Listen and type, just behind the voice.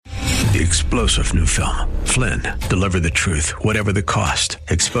The explosive new film, Flynn, deliver the truth, whatever the cost,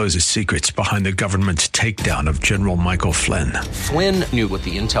 exposes secrets behind the government's takedown of General Michael Flynn. Flynn knew what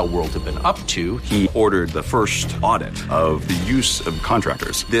the intel world had been up to. He ordered the first audit of the use of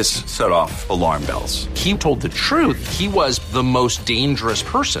contractors. This set off alarm bells. He told the truth. He was the most dangerous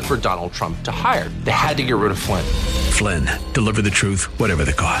person for Donald Trump to hire. They had to get rid of Flynn. Flynn, deliver the truth, whatever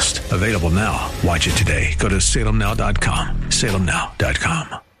the cost. Available now. Watch it today. Go to salemnow.com.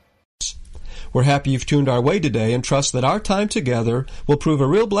 salemnow.com. We're happy you've tuned our way today and trust that our time together will prove a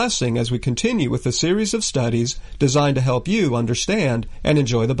real blessing as we continue with the series of studies designed to help you understand and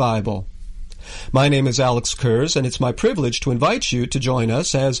enjoy the Bible. My name is Alex Kurz, and it's my privilege to invite you to join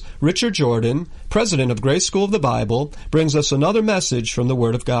us as Richard Jordan, president of Grace School of the Bible, brings us another message from the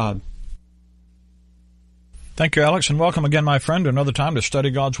Word of God. Thank you, Alex, and welcome again, my friend, to another time to study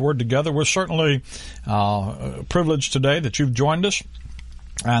God's Word together. We're certainly privileged today that you've joined us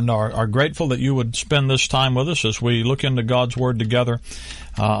and are grateful that you would spend this time with us as we look into God's Word together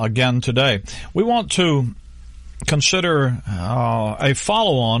again today. We want to consider a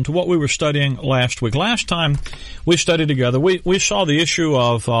follow-on to what we were studying last week. Last time we studied together, we saw the issue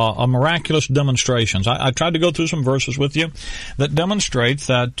of miraculous demonstrations. I tried to go through some verses with you that demonstrate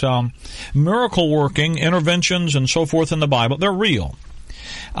that miracle-working interventions and so forth in the Bible, they're real,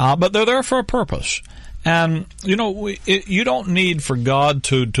 but they're there for a purpose. And, you know, you don't need for God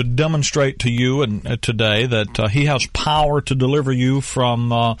to demonstrate to you and today that He has power to deliver you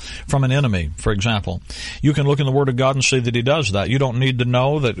from an enemy, for example. You can look in the Word of God and see that He does that. You don't need to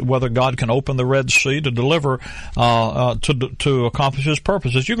know that whether God can open the Red Sea to deliver, to accomplish His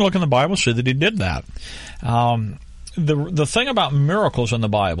purposes. You can look in the Bible and see that He did that. The thing about miracles in the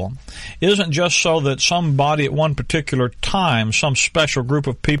Bible isn't just so that somebody at one particular time, some special group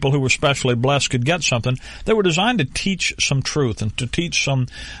of people who were specially blessed could get something. They were designed to teach some truth and to teach some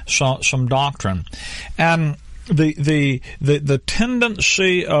doctrine. And the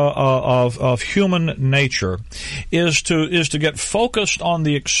tendency of human nature is to get focused on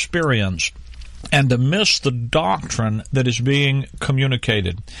the experience and to miss the doctrine that is being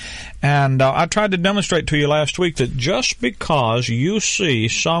communicated. And I tried to demonstrate to you last week that just because you see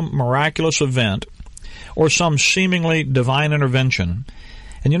some miraculous event or some seemingly divine intervention,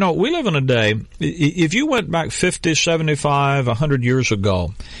 and you know, we live in a day, if you went back 50, 75, 100 years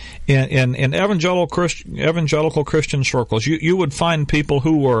ago, in evangelical Christian circles, you would find people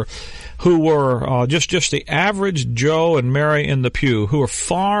who were just the average Joe and Mary in the pew, who are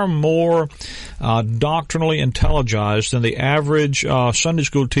far more doctrinally intelligized than the average Sunday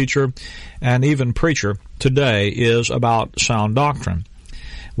school teacher and even preacher today is about sound doctrine.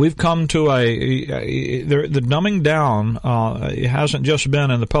 We've come to the dumbing down. It hasn't just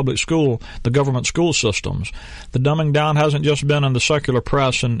been in the public school, the government school systems. The dumbing down hasn't just been in the secular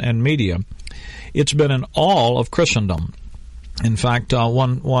press and media. It's been in all of Christendom. In fact,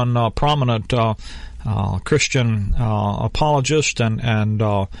 one prominent Christian apologist and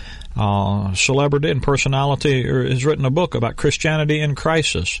celebrity and personality has written a book about Christianity in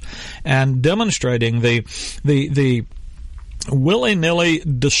crisis and demonstrating the willy-nilly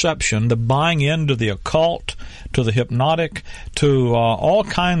deception, the buying into the occult, to the hypnotic, to all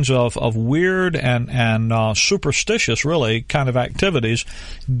kinds of weird and superstitious, really, kind of activities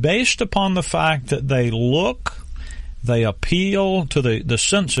based upon the fact that they appeal to the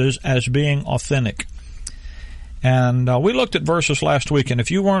senses as being authentic. And we looked at verses last week, and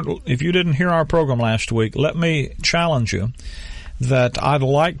if you didn't hear our program last week, let me challenge you that I'd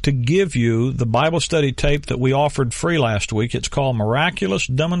like to give you the Bible study tape that we offered free last week. It's called Miraculous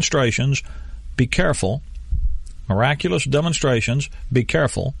Demonstrations, Be Careful. Miraculous Demonstrations, Be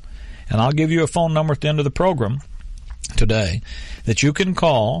Careful. And I'll give you a phone number at the end of the program today that you can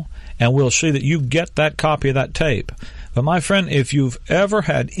call, and we'll see that you get that copy of that tape. But my friend, if you've ever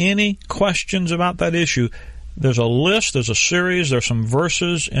had any questions about that issue, there's a list, there's a series, there's some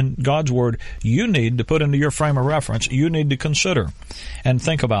verses in God's Word you need to put into your frame of reference, you need to consider and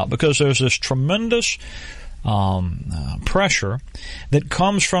think about, because there's this tremendous pressure that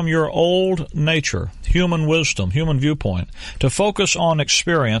comes from your old nature, human wisdom, human viewpoint, to focus on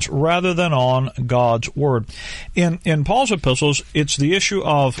experience rather than on God's Word. In Paul's epistles, it's the issue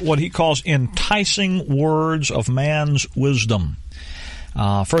of what he calls enticing words of man's wisdom.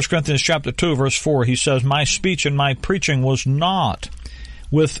 1 Corinthians chapter 2, verse 4, he says, "My speech and my preaching was not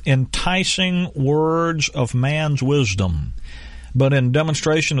with enticing words of man's wisdom, but in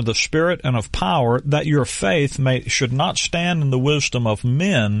demonstration of the Spirit and of power, that your faith should not stand in the wisdom of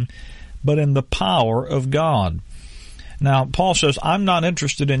men, but in the power of God." Now, Paul says, I'm not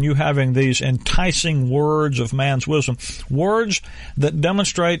interested in you having these enticing words of man's wisdom, words that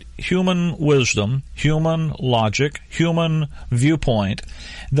demonstrate human wisdom, human logic, human viewpoint,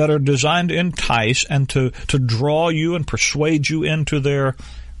 that are designed to entice and to draw you and persuade you into their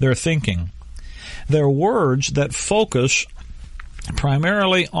thinking. They're words that focus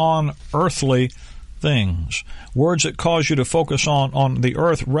primarily on earthly things. Words that cause you to focus on the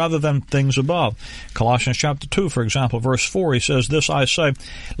earth rather than things above. Colossians chapter 2, for example, verse 4, he says, This I say,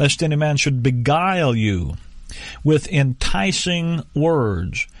 lest any man should beguile you with enticing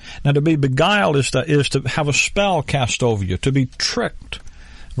words. Now, to be beguiled is to have a spell cast over you, to be tricked.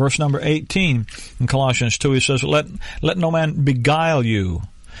 Verse number 18 in Colossians 2, he says, Let no man beguile you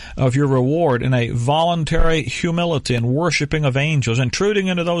of your reward in a voluntary humility and worshiping of angels, intruding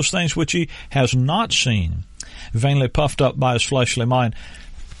into those things which he has not seen, vainly puffed up by his fleshly mind.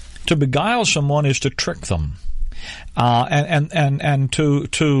 To beguile someone is to trick them, and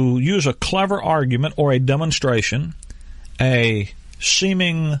to use a clever argument or a demonstration, a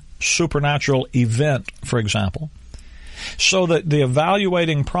seeming supernatural event, for example, so that the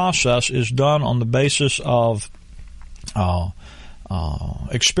evaluating process is done on the basis of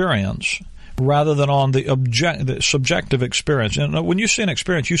experience rather than on the subjective experience. And when you see an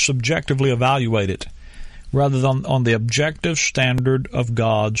experience, you subjectively evaluate it rather than on the objective standard of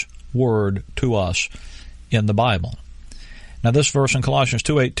God's Word to us in the Bible. Now, this verse in Colossians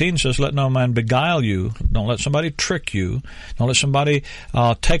 2:18 says, Let no man beguile you. Don't let somebody trick you. Don't let somebody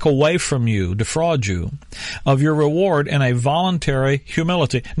take away from you, defraud you of your reward in a voluntary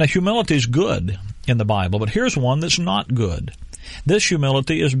humility. Now, humility is good in the Bible, but here's one that's not good. This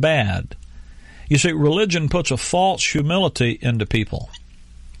humility is bad. You see, religion puts a false humility into people.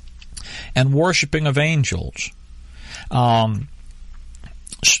 And worshiping of angels.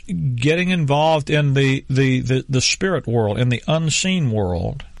 Getting involved in the spirit world, in the unseen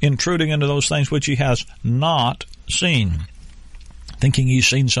world, intruding into those things which he has not seen. Thinking he's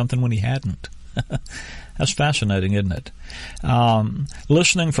seen something when he hadn't. That's fascinating, isn't it?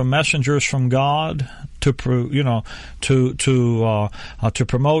 Listening for messengers from God to promote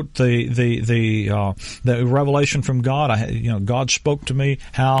the revelation from God. God spoke to me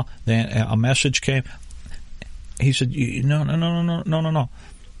how a message came. He said, "No.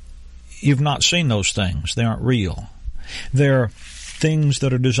 You've not seen those things. They aren't real. They're things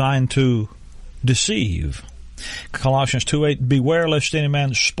that are designed to deceive." Colossians 2:8, "Beware lest any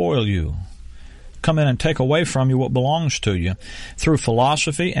man spoil you, come in and take away from you what belongs to you, through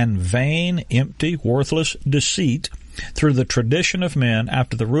philosophy and vain, empty, worthless deceit, through the tradition of men,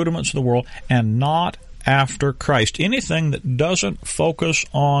 after the rudiments of the world, and not after Christ." Anything that doesn't focus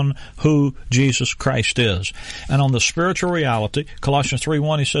on who Jesus Christ is and on the spiritual reality. Colossians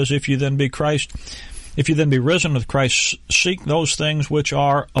 3:1, he says, if you then be risen with Christ, seek those things which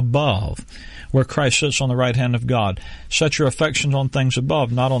are above, where Christ sits on the right hand of God. Set your affections on things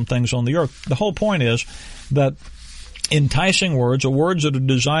above, not on things on the earth. The whole point is that enticing words are words that are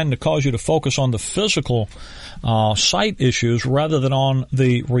designed to cause you to focus on the physical sight issues rather than on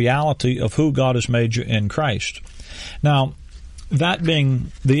the reality of who God has made you in Christ. Now, that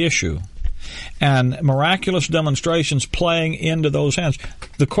being the issue, and miraculous demonstrations playing into those hands.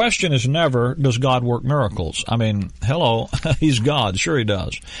 The question is never, does God work miracles? I mean, hello, He's God. Sure He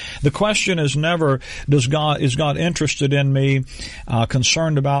does. The question is never, is God interested in me,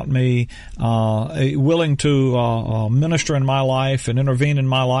 concerned about me, willing to minister in my life and intervene in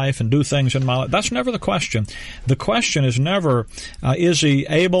my life and do things in my life? That's never the question. The question is never, is He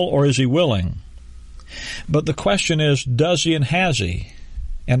able or is He willing? But the question is, does He and has He?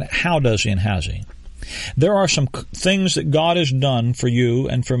 And how does He and has He? There are some things that God has done for you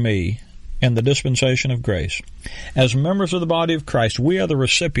and for me in the dispensation of grace. As members of the body of Christ, we are the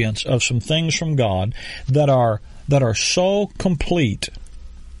recipients of some things from God that are so complete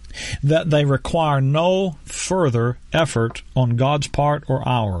that they require no further effort on God's part or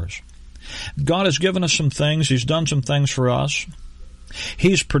ours. God has given us some things. He's done some things for us.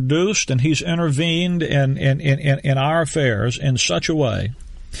 He's produced and He's intervened in our affairs in such a way,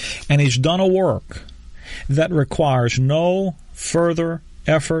 and He's done a work that requires no further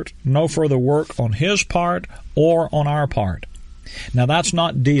effort, no further work on His part or on our part. Now, that's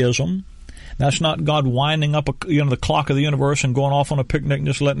not deism. That's not God winding up the clock of the universe and going off on a picnic and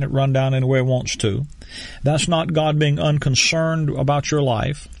just letting it run down any way He wants to. That's not God being unconcerned about your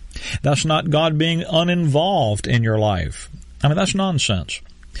life. That's not God being uninvolved in your life. I mean, that's nonsense.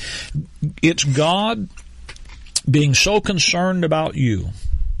 It's God being so concerned about you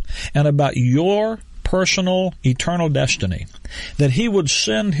and about your personal eternal destiny that He would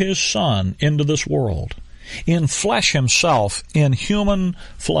send His Son into this world. enflesh himself in human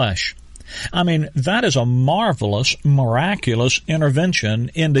flesh. I mean, that is a marvelous, miraculous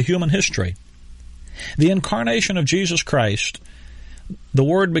intervention into human history. The incarnation of Jesus Christ, the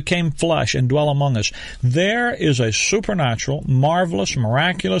Word became flesh and dwelt among us. There is a supernatural, marvelous,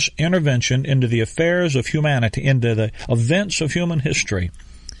 miraculous intervention into the affairs of humanity, into the events of human history,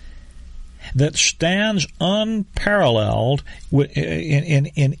 that stands unparalleled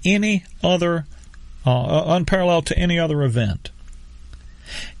in any other, unparalleled to any other event.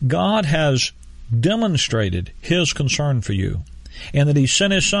 God has demonstrated His concern for you, and that He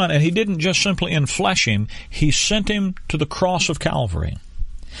sent His Son, and He didn't just simply enflesh Him, He sent Him to the cross of Calvary.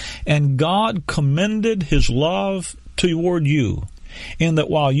 And God commended His love toward you, in that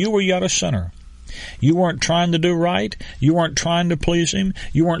while you were yet a sinner, you weren't trying to do right, you weren't trying to please Him,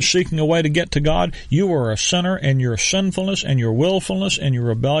 you weren't seeking a way to get to God, you were a sinner, and your sinfulness and your willfulness and your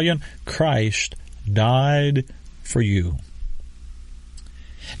rebellion, Christ died for you.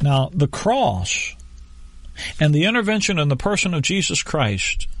 Now, the cross and the intervention in the person of Jesus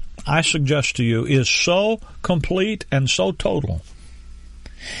Christ, I suggest to you, is so complete and so total,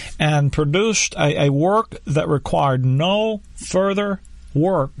 and produced a work that required no further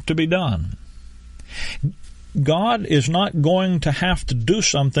work to be done. God is not going to have to do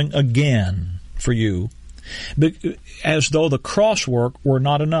something again for you, as though the cross work were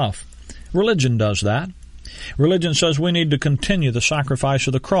not enough. Religion does that. Religion says we need to continue the sacrifice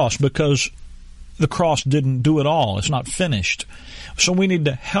of the cross because the cross didn't do it all. It's not finished. So we need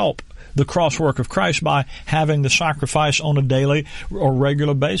to help the cross work of Christ by having the sacrifice on a daily or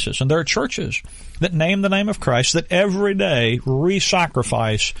regular basis. And there are churches that name the name of Christ that every day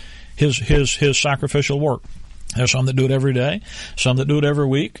re-sacrifice his sacrificial work. There's some that do it every day, some that do it every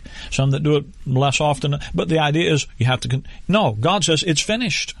week, some that do it less often. But the idea is you have to... No, God says it's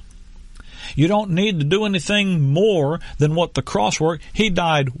finished. You don't need to do anything more than what the cross work. He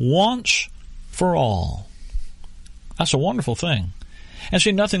died once for all. That's a wonderful thing. And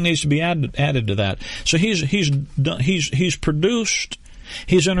see, nothing needs to be added to that. So he's produced,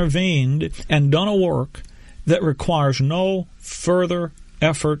 he's intervened, and done a work that requires no further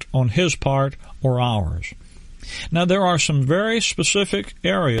effort on his part or ours. Now, there are some very specific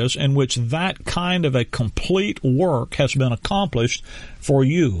areas in which that kind of a complete work has been accomplished for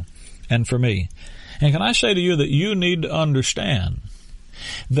you and for me. And can I say to you that you need to understand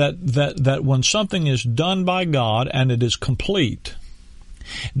that when something is done by God and it is complete,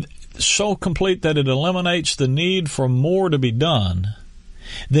 so complete that it eliminates the need for more to be done,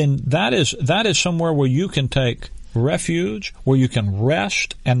 then that is somewhere where you can take refuge, where you can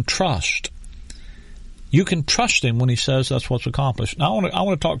rest and trust. You can trust Him when He says that's what's accomplished. Now, I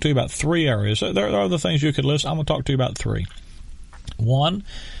want to talk to you about three areas. There are other things you could list. I'm going to talk to you about three. One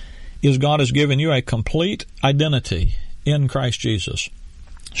is God has given you a complete identity in Christ Jesus.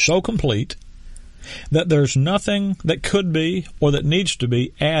 So complete that there's nothing that could be or that needs to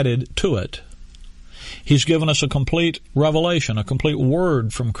be added to it. He's given us a complete revelation, a complete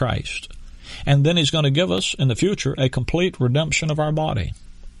word from Christ. And then He's going to give us, in the future, a complete redemption of our body.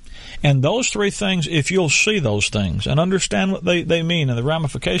 And those three things, if you'll see those things and understand what they mean and the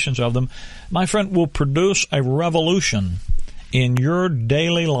ramifications of them, my friend, will produce a revolution in your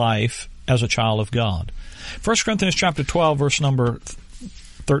daily life as a child of God. 1 Corinthians chapter 12, verse number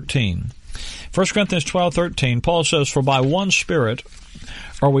 13. 1 Corinthians 12:13, Paul says, "For by one Spirit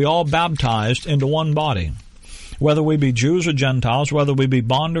are we all baptized into one body, whether we be Jews or Gentiles, whether we be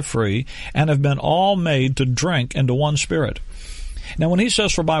bond or free, and have been all made to drink into one Spirit." Now, when he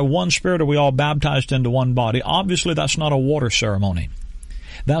says, "For by one Spirit are we all baptized into one body," obviously that's not a water ceremony.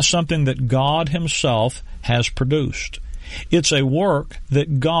 That's something that God Himself has produced. It's a work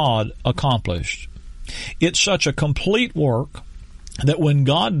that God accomplished. It's such a complete work that when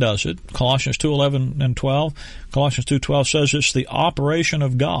God does it, Colossians 2:11 and 12, Colossians 2:12 says it's the operation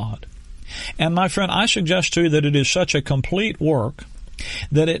of God. And my friend, I suggest to you that it is such a complete work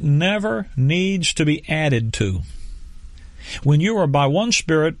that it never needs to be added to. When you are by one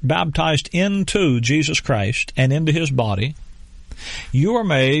Spirit baptized into Jesus Christ and into His body,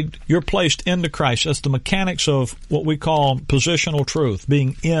 you're placed into Christ. That's the mechanics of what we call positional truth,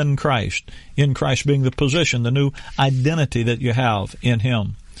 being in Christ being the position, the new identity that you have in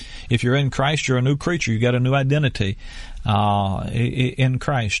Him. If you're in Christ, you're a new creature. You got a new identity in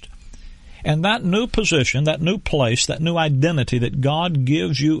Christ. And that new position, that new place, that new identity that God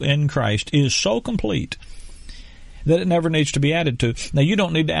gives you in Christ is so complete that it never needs to be added to. Now, you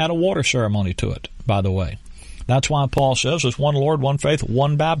don't need to add a water ceremony to it, by the way. That's why Paul says there's one Lord, one faith,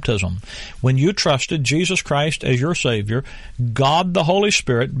 one baptism. When you trusted Jesus Christ as your Savior, God the Holy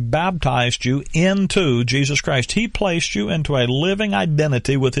Spirit baptized you into Jesus Christ. He placed you into a living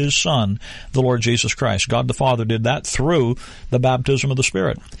identity with His Son, the Lord Jesus Christ. God the Father did that through the baptism of the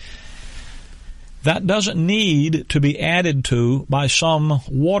Spirit. That doesn't need to be added to by some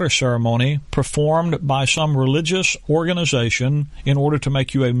water ceremony performed by some religious organization in order to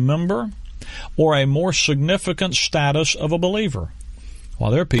make you a member or a more significant status of a believer. Well,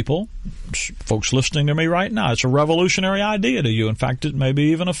 there are people, folks listening to me right now, it's a revolutionary idea to you. In fact, it may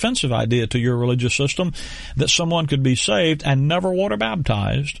be even an offensive idea to your religious system that someone could be saved and never water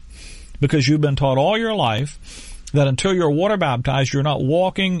baptized because you've been taught all your life that until you're water baptized, you're not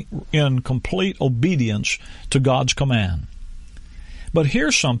walking in complete obedience to God's command. But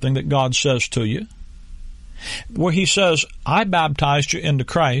here's something that God says to you, where He says, I baptized you into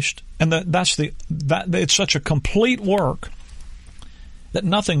Christ, and it's such a complete work that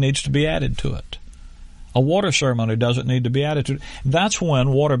nothing needs to be added to it. A water ceremony doesn't need to be added to it. That's when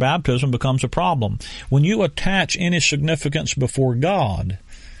water baptism becomes a problem. When you attach any significance before God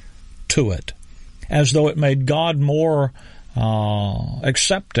to it, as though it made God more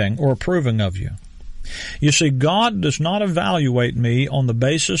accepting or approving of you. You see, God does not evaluate me on the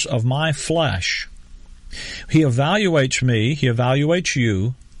basis of my flesh. He evaluates me, He evaluates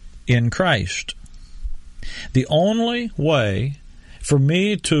you in Christ. The only way for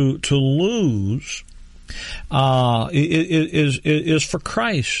me to lose is for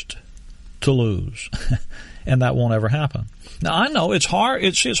Christ to lose. And that won't ever happen. Now, I know it's hard.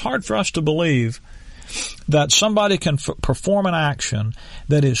 It's hard for us to believe that somebody can perform an action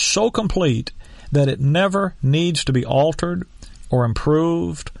that is so complete that it never needs to be altered or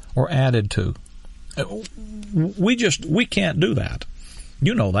improved or added to. We can't do that.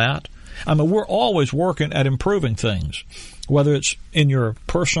 You know that. I mean, we're always working at improving things. Whether it's in your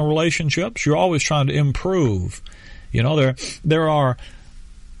personal relationships, you're always trying to improve. You know, there are,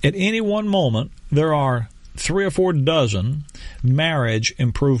 at any one moment, there are 3 or 4 dozen marriage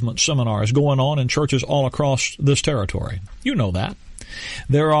improvement seminars going on in churches all across this territory. You know that.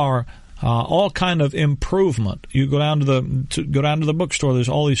 There are all kind of improvement. You go down to the bookstore. There's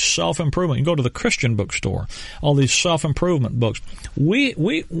all these self-improvement. You go to the Christian bookstore. All these self-improvement books.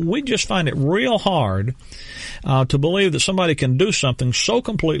 We just find it real hard to believe that somebody can do something so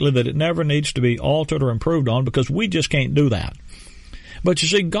completely that it never needs to be altered or improved on, because we just can't do that. But you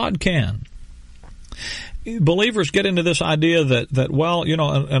see, God can. Believers get into this idea that well, you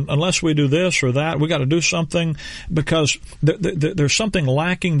know, unless we do this or that, we got to do something because there's something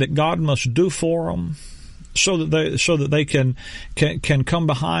lacking that God must do for them, so that they can come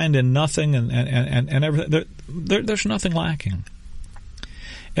behind in nothing and everything. There's nothing lacking.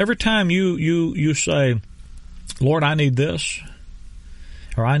 Every time you say, Lord, I need this,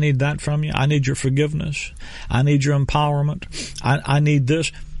 or I need that from you, I need your forgiveness, I need your empowerment, I need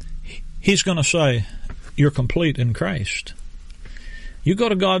this, He's going to say, you're complete in Christ. You go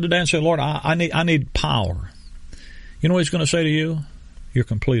to God today and say, Lord, I need power. You know what He's going to say to you? You're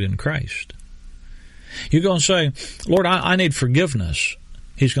complete in Christ. You go and say, Lord, I need forgiveness.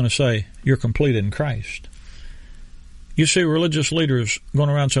 He's going to say, you're complete in Christ. You see religious leaders going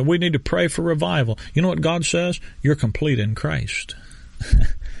around saying, we need to pray for revival. You know what God says? You're complete in Christ.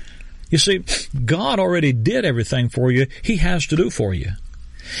 You see, God already did everything for you He has to do for you.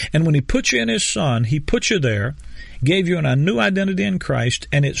 And when He put you in His Son, He put you there, gave you a new identity in Christ,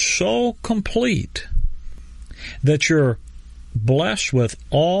 and it's so complete that you're blessed with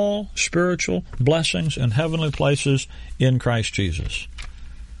all spiritual blessings and heavenly places in Christ Jesus.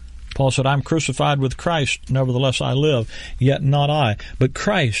 Paul said, I'm crucified with Christ, nevertheless I live, yet not I, but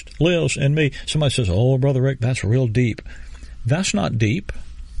Christ lives in me. Somebody says, oh, Brother Rick, that's real deep. That's not deep.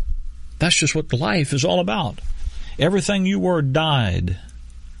 That's just what life is all about. Everything you were died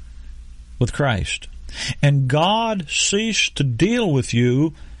with Christ. And God ceased to deal with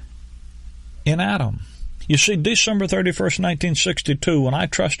you in Adam. You see, December 31st, 1962, when I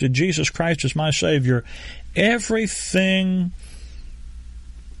trusted Jesus Christ as my Savior, everything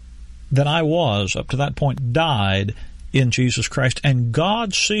that I was up to that point died in Jesus Christ, and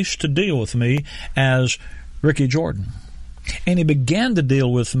God ceased to deal with me as Ricky Jordan. And He began to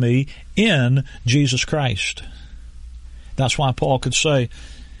deal with me in Jesus Christ. That's why Paul could say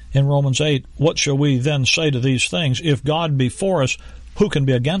in Romans 8, what shall we then say to these things? If God be for us, who can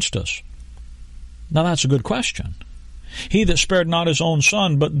be against us? Now that's a good question. He that spared not His own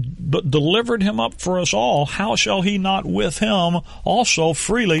Son, but delivered Him up for us all, how shall He not with Him also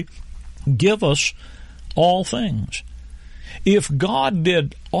freely give us all things? If God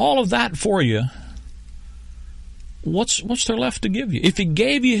did all of that for you, what's there left to give you? If He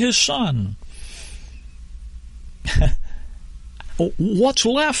gave you His Son, what's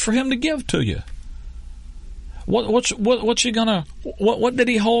left for Him to give to you? What's He gonna? What did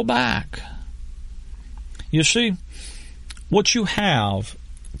He hold back? You see, what you have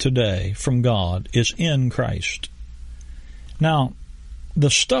today from God is in Christ. Now, the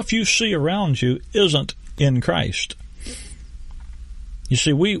stuff you see around you isn't in Christ. You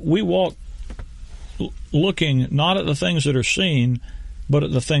see, we walk looking not at the things that are seen, but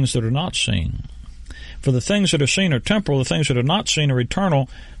at the things that are not seen. For the things that are seen are temporal, the things that are not seen are eternal,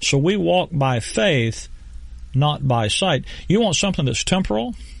 so we walk by faith, not by sight. You want something that's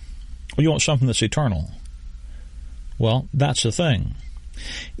temporal, or you want something that's eternal? Well, that's the thing.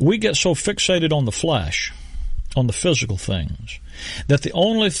 We get so fixated on the flesh, on the physical things, that the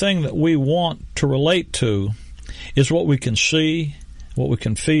only thing that we want to relate to is what we can see, what we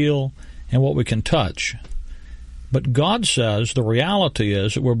can feel, and what we can touch. But God says the reality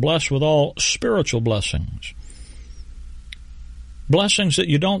is that we're blessed with all spiritual blessings. Blessings that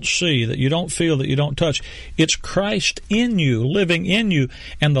you don't see, that you don't feel, that you don't touch. It's Christ in you, living in you.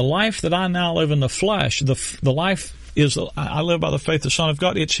 And the life that I now live in the flesh, the life is, I live by the faith of the Son of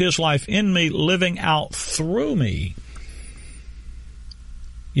God. It's His life in me, living out through me.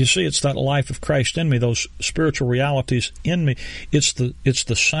 You see, it's that life of Christ in me, those spiritual realities in me. It's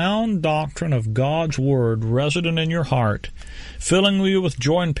the sound doctrine of God's Word resident in your heart, filling you with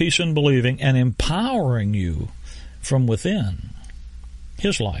joy and peace in believing, and empowering you from within.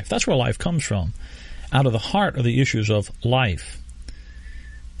 His life. That's where life comes from. Out of the heart are the issues of life.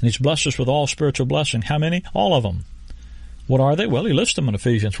 And He's blessed us with all spiritual blessing. How many? All of them. What are they? Well, He lists them in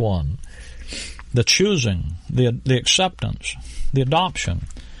Ephesians 1. The choosing, the acceptance, the adoption,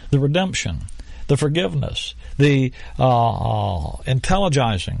 the redemption, the forgiveness, the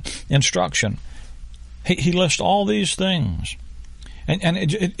intelligizing, instruction. He lists all these things. And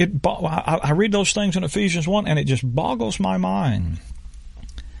I read those things in Ephesians 1, and it just boggles my mind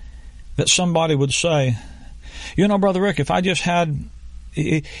that somebody would say, you know, Brother Rick, if I just had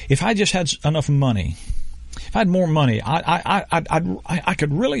enough money, if I had more money, I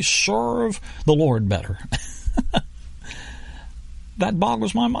could really serve the Lord better. That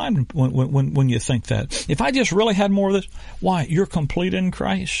boggles my mind when you think that. If I just really had more of this, why? You're complete in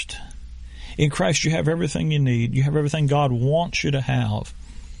Christ. In Christ you have everything you need. You have everything God wants you to have.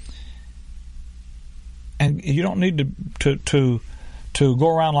 And you don't need to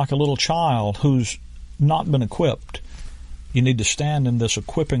go around like a little child who's not been equipped. You need to stand in this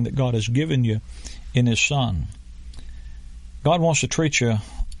equipping that God has given you in His Son. God wants to treat you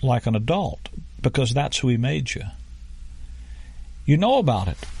like an adult because that's who He made you. You know about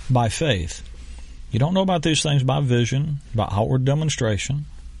it by faith. You don't know about these things by vision, by outward demonstration.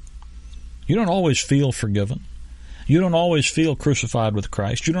 You don't always feel forgiven. You don't always feel crucified with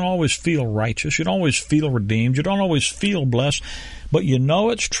Christ. You don't always feel righteous. You don't always feel redeemed. You don't always feel blessed. But you know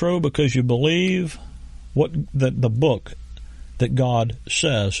it's true because you believe the book that God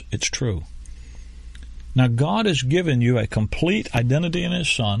says it's true. Now, God has given you a complete identity in His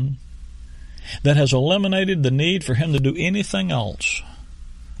Son that has eliminated the need for Him to do anything else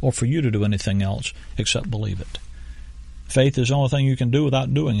or for you to do anything else except believe it. Faith is the only thing you can do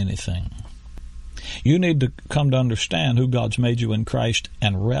without doing anything. You need to come to understand who God's made you in Christ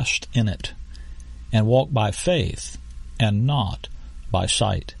and rest in it and walk by faith and not by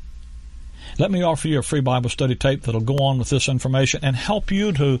sight. Let me offer you a free Bible study tape that'll go on with this information and help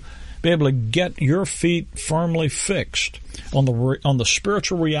you to be able to get your feet firmly fixed on the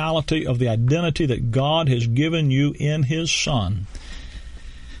spiritual reality of the identity that God has given you in His Son,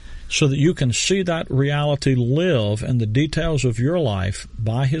 so that you can see that reality live in the details of your life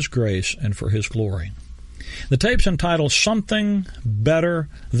by His grace and for His glory. The tape's entitled Something Better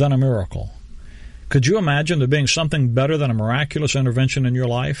Than a Miracle. Could you imagine there being something better than a miraculous intervention in your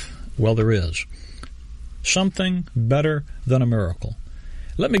life? Well, there is. Something better than a miracle.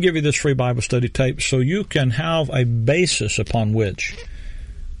 Let me give you this free Bible study tape so you can have a basis upon which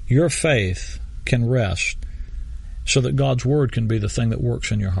your faith can rest, so that God's Word can be the thing that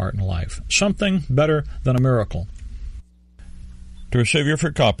works in your heart and life. Something better than a miracle. To receive your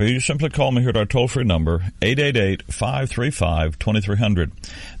free copy, you simply call me here at our toll-free number, 888-535-2300.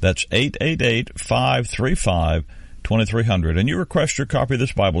 That's 888-535-2300. And you request your copy of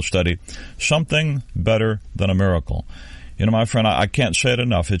this Bible study, Something Better Than a Miracle. You know, my friend, I can't say it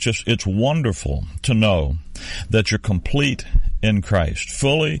enough. It's wonderful to know that you're complete in Christ,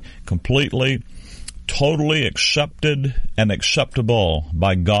 fully, completely, totally accepted and acceptable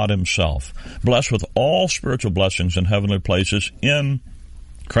by God Himself, blessed with all spiritual blessings in heavenly places in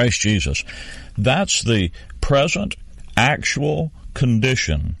Christ Jesus. That's the present actual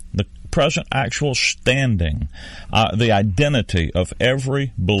condition, the present actual standing, the identity of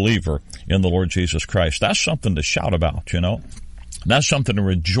every believer in the Lord Jesus Christ. That's something to shout about, you know. That's something to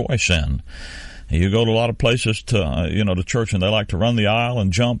rejoice in. You go to a lot of places to church, and they like to run the aisle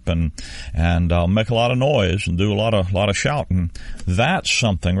and jump and make a lot of noise and do a lot of shouting. That's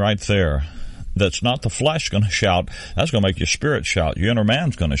something right there. That's not the flesh going to shout. That's going to make your spirit shout. Your inner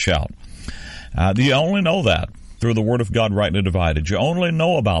man's going to shout. You only know that through the Word of God rightly divided. You only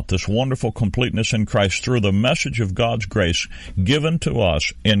know about this wonderful completeness in Christ through the message of God's grace given to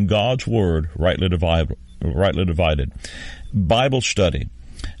us in God's Word rightly divided. Bible study.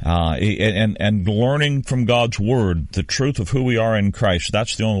 And learning from God's Word the truth of who we are in Christ.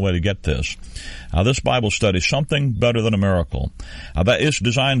 That's the only way to get this. This Bible study is something better than a miracle. That is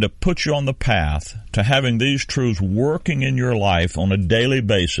designed to put you on the path to having these truths working in your life on a daily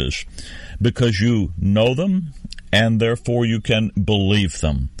basis because you know them and therefore you can believe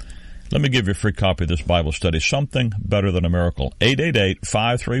them. Let me give you a free copy of this Bible study, Something Better Than a Miracle.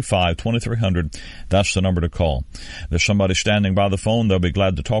 888-535-2300. That's the number to call. There's somebody standing by the phone. They'll be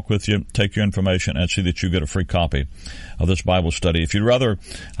glad to talk with you, take your information, and see that you get a free copy of this Bible study. If you'd rather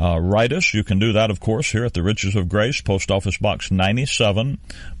write us, you can do that, of course, here at the Riches of Grace, Post Office Box 97,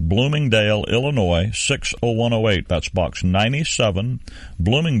 Bloomingdale, Illinois, 60108. That's Box 97,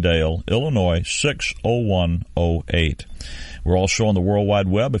 Bloomingdale, Illinois, 60108. We're also on the World Wide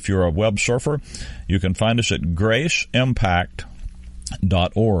Web. If you're a web surfer, you can find us at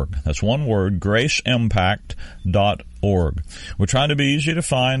graceimpact.org. That's one word, graceimpact.org. We're trying to be easy to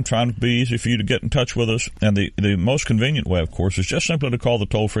find, trying to be easy for you to get in touch with us. And the most convenient way, of course, is just simply to call the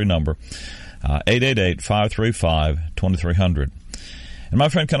toll-free number, 888-535-2300. And my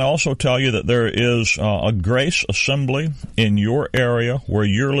friend, can I also tell you that there is a Grace Assembly in your area where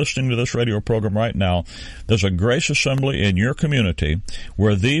you're listening to this radio program right now. There's a Grace Assembly in your community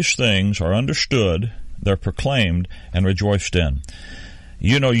where these things are understood, they're proclaimed, and rejoiced in.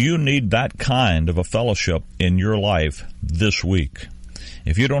 You know, you need that kind of a fellowship in your life this week.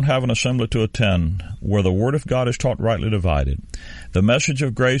 If you don't have an assembly to attend where the Word of God is taught rightly divided, the message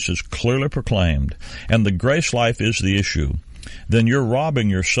of grace is clearly proclaimed, and the grace life is the issue, then you're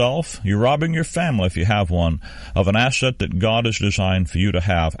robbing yourself, you're robbing your family if you have one, of an asset that God has designed for you to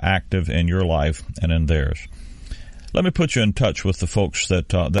have active in your life and in theirs. Let me put you in touch with the folks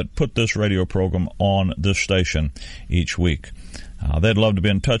that put this radio program on this station each week. They'd love to be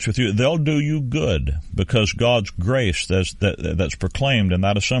in touch with you. They'll do you good because God's grace that's proclaimed in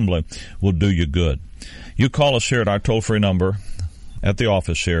that assembly will do you good. You call us here at our toll-free number at the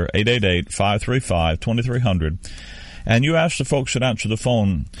office here, 888-535-2300. And you ask the folks that answer the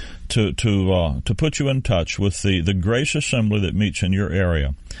phone to put you in touch with the Grace Assembly that meets in your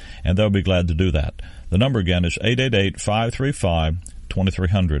area, and they'll be glad to do that. The number again is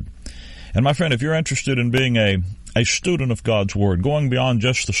 888-535-2300. And my friend, if you're interested in being a student of God's Word, going beyond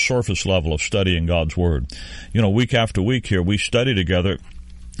just the surface level of studying God's Word, you know, week after week here we study together.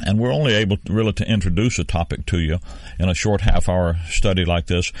 And we're only able really to introduce a topic to you in a short half-hour study like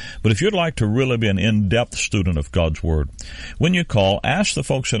this. But if you'd like to really be an in-depth student of God's Word, when you call, ask the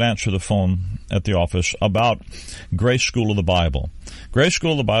folks that answer the phone at the office about Grace School of the Bible. Grace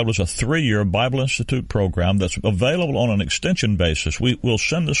School of the Bible is a 3-year Bible Institute program that's available on an extension basis. We'll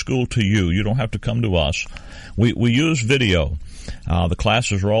send the school to you. You don't have to come to us. We use video. The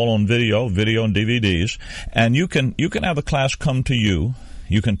classes are all on video and DVDs. And you can have the class come to you.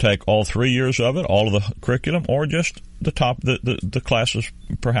 You can take all 3 years of it, all of the curriculum, or just the classes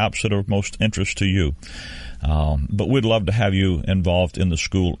perhaps that are of most interest to you. But we'd love to have you involved in the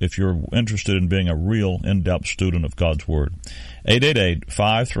school if you're interested in being a real in-depth student of God's Word.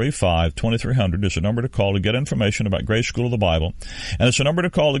 888-535-2300 is the number to call to get information about Grace School of the Bible. And it's a number to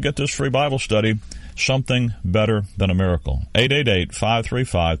call to get this free Bible study, Something Better Than a Miracle.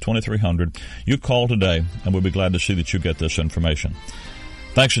 888-535-2300. You call today, and we'll be glad to see that you get this information.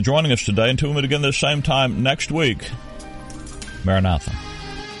 Thanks for joining us today. Until we meet again this same time next week, Maranatha.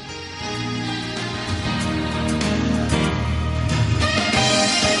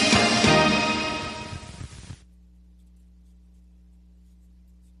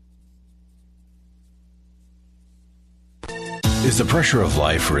 Is the pressure of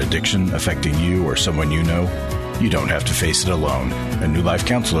life or addiction affecting you or someone you know? You don't have to face it alone. A New Life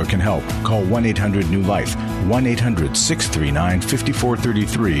counselor can help. Call 1-800-NEW-LIFE,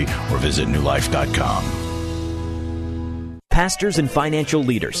 1-800-639-5433, or visit newlife.com. Pastors and financial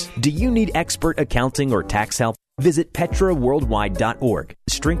leaders, do you need expert accounting or tax help? Visit petraworldwide.org,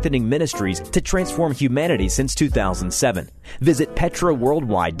 strengthening ministries to transform humanity since 2007. Visit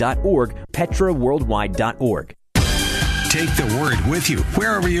petraworldwide.org, petraworldwide.org. Take the Word with you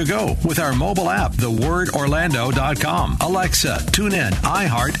wherever you go with our mobile app, thewordorlando.com, Alexa, TuneIn,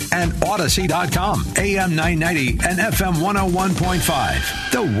 iHeart, and Odyssey.com, AM 990 and FM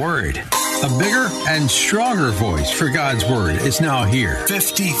 101.5. The Word. A bigger and stronger voice for God's Word is now here.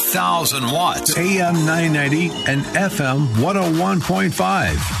 50,000 watts, AM 990 and FM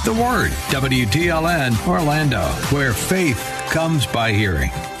 101.5. The Word, WTLN Orlando, where faith comes by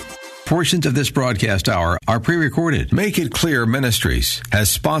hearing. Portions of this broadcast hour are pre-recorded. Make It Clear Ministries has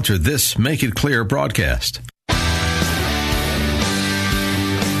sponsored this Make It Clear broadcast.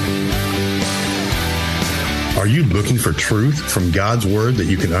 Are you looking for truth from God's Word that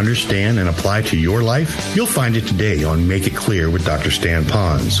you can understand and apply to your life? You'll find it today on Make It Clear with Dr. Stan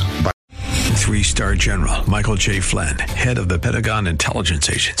Pons. Three-star General Michael J. Flynn, head of the Pentagon Intelligence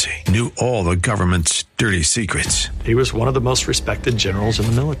Agency, knew all the government's dirty secrets. He was one of the most respected generals in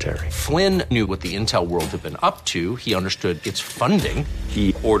the military. Flynn knew what the intel world had been up to. He understood its funding.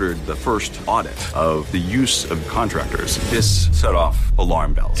 He ordered the first audit of the use of contractors. This set off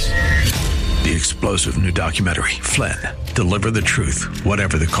alarm bells. The explosive new documentary, Flynn, Deliver the Truth,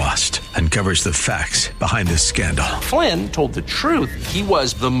 Whatever the Cost, uncovers the facts behind this scandal. Flynn told the truth. He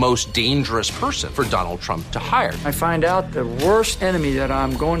was the most dangerous person for Donald Trump to hire. I find out the worst enemy that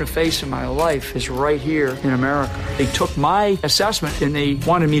I'm going to face in my life is right here in America. They took my assessment and they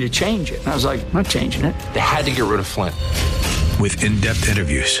wanted me to change it. And I was like, I'm not changing it. They had to get rid of Flynn. With in-depth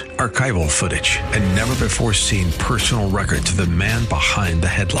interviews, archival footage, and never-before-seen personal records of the man behind the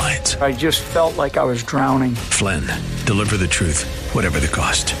headlines. I just felt like I was drowning. Flynn, Deliver the Truth, Whatever the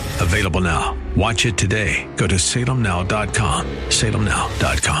Cost. Available now. Watch it today. Go to salemnow.com.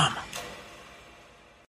 salemnow.com.